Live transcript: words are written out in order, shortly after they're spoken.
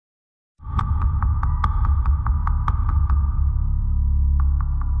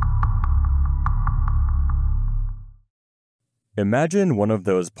Imagine one of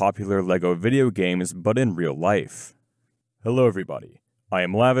those popular LEGO video games, but in real life. Hello everybody, I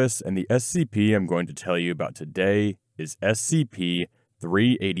am Lavis, and the SCP I'm going to tell you about today is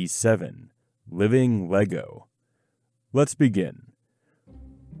SCP-387, Living LEGO. Let's begin.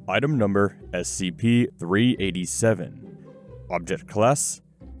 Item number SCP-387. Object Class: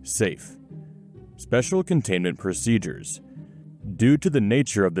 Safe. Special Containment Procedures. Due to the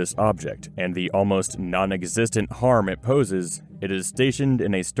nature of this object and the almost non-existent harm it poses, it is stationed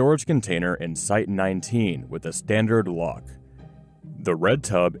in a storage container in Site-19 with a standard lock. The red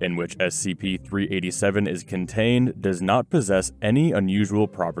tub in which SCP-387 is contained does not possess any unusual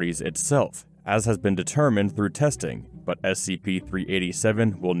properties itself, as has been determined through testing, but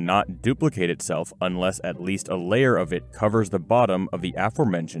SCP-387 will not duplicate itself unless at least a layer of it covers the bottom of the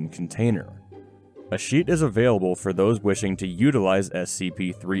aforementioned container. A sheet is available for those wishing to utilize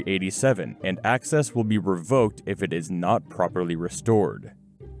SCP-387, and access will be revoked if it is not properly restored.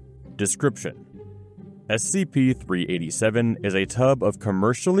 Description: SCP-387 is a tub of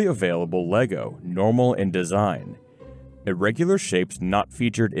commercially available LEGO, normal in design. Irregular shapes not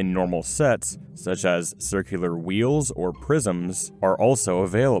featured in normal sets, such as circular wheels or prisms, are also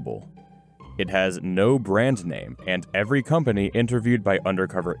available. It has no brand name, and every company interviewed by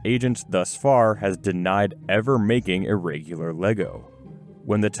undercover agents thus far has denied ever making irregular LEGO.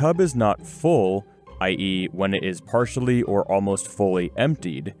 When the tub is not full, i.e. when it is partially or almost fully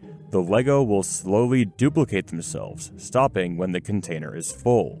emptied, the LEGO will slowly duplicate themselves, stopping when the container is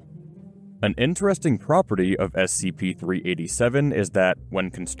full. An interesting property of SCP-387 is that, when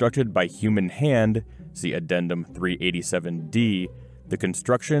constructed by human hand, see Addendum 387-D, the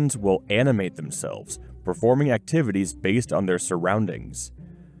constructions will animate themselves, performing activities based on their surroundings.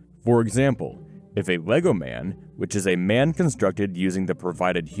 For example, if a LEGO man, which is a man constructed using the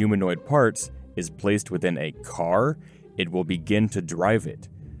provided humanoid parts, is placed within a car, it will begin to drive it.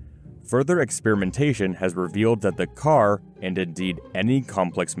 Further experimentation has revealed that the car, and indeed any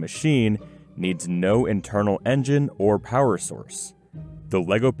complex machine, needs no internal engine or power source. The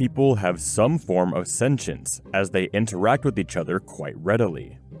LEGO people have some form of sentience, as they interact with each other quite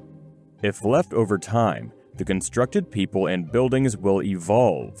readily. If left over time, the constructed people and buildings will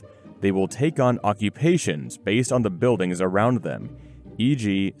evolve. They will take on occupations based on the buildings around them,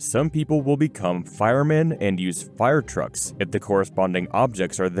 e.g., some people will become firemen and use fire trucks if the corresponding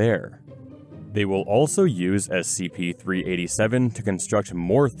objects are there. They will also use SCP-387 to construct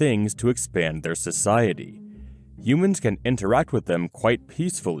more things to expand their society. Humans can interact with them quite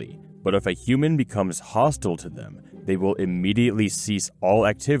peacefully, but if a human becomes hostile to them, they will immediately cease all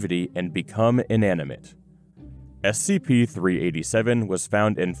activity and become inanimate. SCP-387 was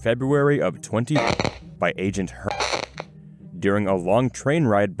found in February of 2020 by Agent Her. During a long train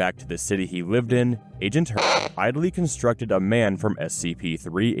ride back to the city he lived in, Agent Her idly constructed a man from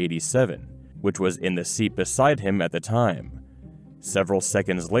SCP-387, which was in the seat beside him at the time. Several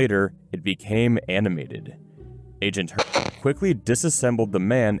seconds later, it became animated. Agent Her quickly disassembled the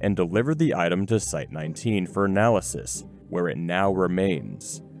man and delivered the item to Site-19 for analysis, where it now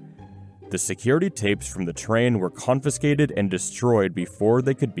remains. The security tapes from the train were confiscated and destroyed before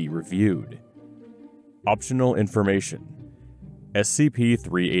they could be reviewed. Optional information: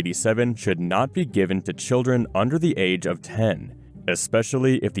 SCP-387 should not be given to children under the age of 10,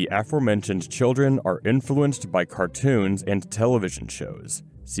 especially if the aforementioned children are influenced by cartoons and television shows.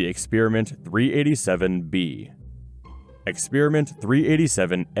 See Experiment 387-B. Experiment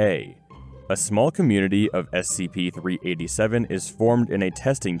 387-A. A small community of SCP-387 is formed in a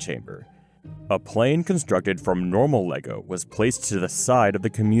testing chamber. A plane constructed from normal LEGO was placed to the side of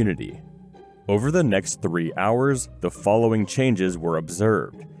the community. Over the next 3 hours, the following changes were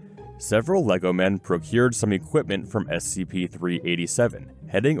observed. Several LEGO men procured some equipment from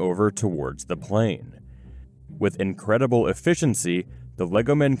SCP-387, heading over towards the plane. With incredible efficiency, the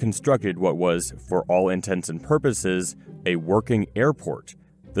LEGO men constructed what was, for all intents and purposes, a working airport,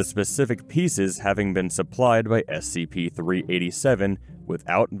 the specific pieces having been supplied by SCP-387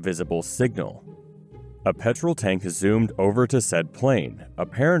 without visible signal. A petrol tank zoomed over to said plane,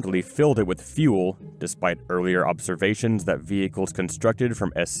 apparently filled it with fuel, despite earlier observations that vehicles constructed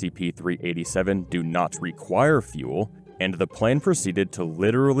from SCP-387 do not require fuel, and the plane proceeded to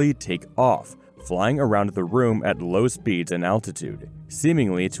literally take off, flying around the room at low speeds and altitude,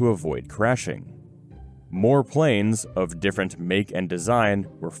 seemingly to avoid crashing. More planes, of different make and design,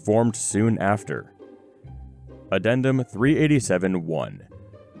 were formed soon after. Addendum 387-1.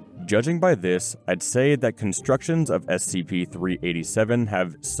 Judging by this, I'd say that constructions of SCP-387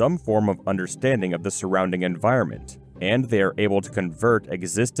 have some form of understanding of the surrounding environment, and they are able to convert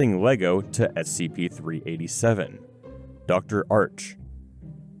existing LEGO to SCP-387. Dr. Arch.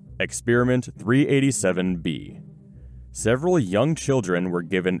 Experiment 387B. Several young children were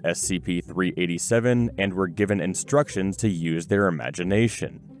given SCP-387 and were given instructions to use their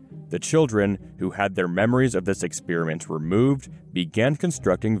imagination. The children, who had their memories of this experiment removed, began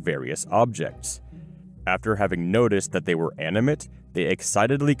constructing various objects. After having noticed that they were animate, they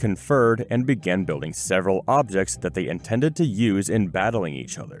excitedly conferred and began building several objects that they intended to use in battling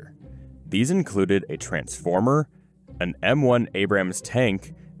each other. These included a transformer, an M1 Abrams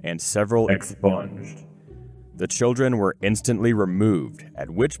tank, and several expunged. The children were instantly removed,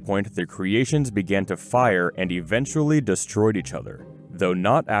 at which point their creations began to fire and eventually destroyed each other, though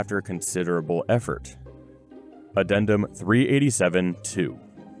not after considerable effort. Addendum 387-2.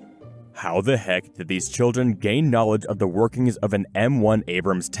 How the heck did these children gain knowledge of the workings of an M1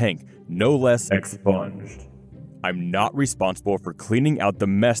 Abrams tank, no less expunged? I'm not responsible for cleaning out the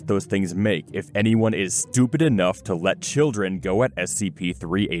mess those things make if anyone is stupid enough to let children go at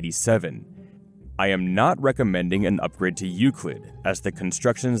SCP-387. I am not recommending an upgrade to Euclid, as the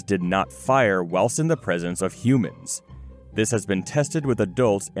constructions did not fire whilst in the presence of humans. This has been tested with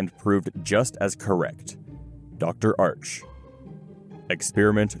adults and proved just as correct. Dr. Arch.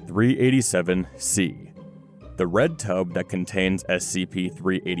 Experiment 387-C. The red tub that contains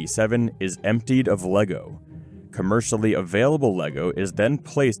SCP-387 is emptied of Lego. Commercially available Lego is then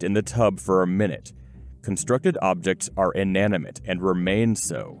placed in the tub for a minute. Constructed objects are inanimate and remain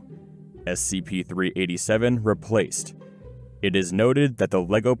so. SCP-387 replaced. It is noted that the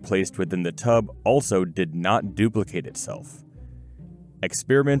Lego placed within the tub also did not duplicate itself.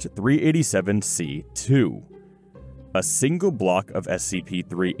 Experiment 387-C-2. A single block of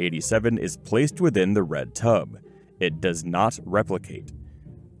SCP-387 is placed within the red tub. It does not replicate.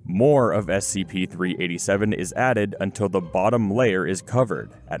 More of SCP-387 is added until the bottom layer is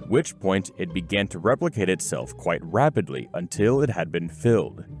covered, at which point it began to replicate itself quite rapidly until it had been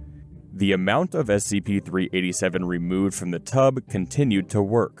filled. The amount of SCP-387 removed from the tub continued to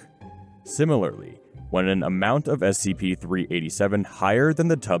work. Similarly, when an amount of SCP-387 higher than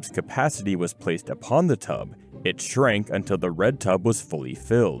the tub's capacity was placed upon the tub, it shrank until the red tub was fully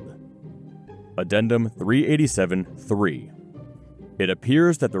filled. Addendum 387-3. It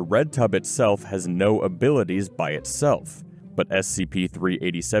appears that the red tub itself has no abilities by itself, but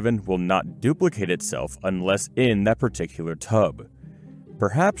SCP-387 will not duplicate itself unless in that particular tub.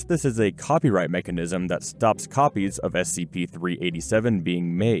 Perhaps this is a copyright mechanism that stops copies of SCP-387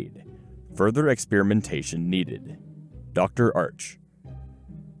 being made. Further experimentation needed. Dr. Arch.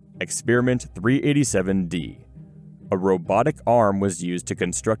 Experiment 387-D. A robotic arm was used to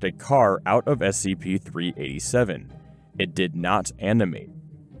construct a car out of SCP-387. It did not animate.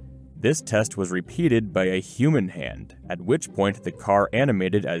 This test was repeated by a human hand, at which point the car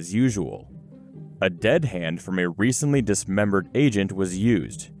animated as usual. A dead hand from a recently dismembered agent was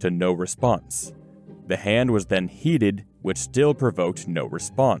used, to no response. The hand was then heated, which still provoked no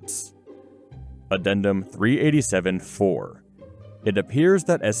response. Addendum 387-4. It appears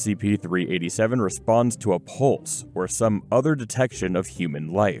that SCP-387 responds to a pulse or some other detection of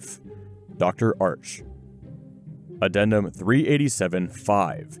human life. Dr. Arch. Addendum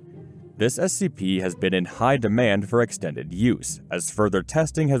 387-5. This SCP has been in high demand for extended use, as further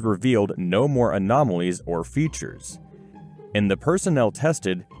testing has revealed no more anomalies or features. In the personnel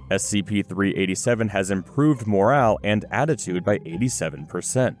tested, SCP-387 has improved morale and attitude by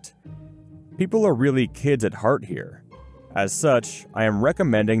 87%. People are really kids at heart here. As such, I am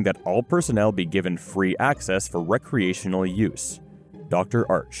recommending that all personnel be given free access for recreational use.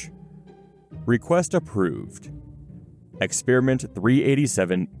 Dr. Arch. Request approved. Experiment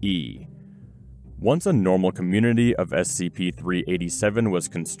 387-E. Once a normal community of SCP-387 was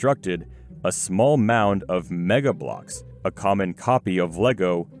constructed, a small mound of Mega Blocks, a common copy of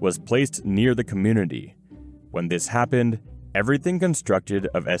Lego, was placed near the community. When this happened, everything constructed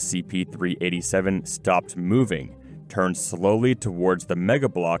of SCP-387 stopped moving, turned slowly towards the Mega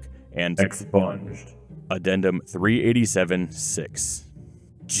Block, and expunged. Addendum 387-6.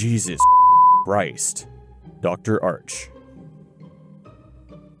 Jesus Christ. Dr. Arch.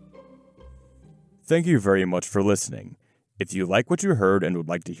 Thank you very much for listening. If you like what you heard and would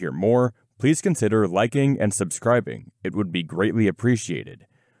like to hear more, please consider liking and subscribing. It would be greatly appreciated.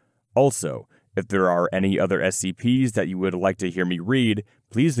 Also, if there are any other SCPs that you would like to hear me read,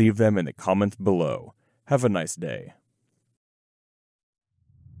 please leave them in the comments below. Have a nice day.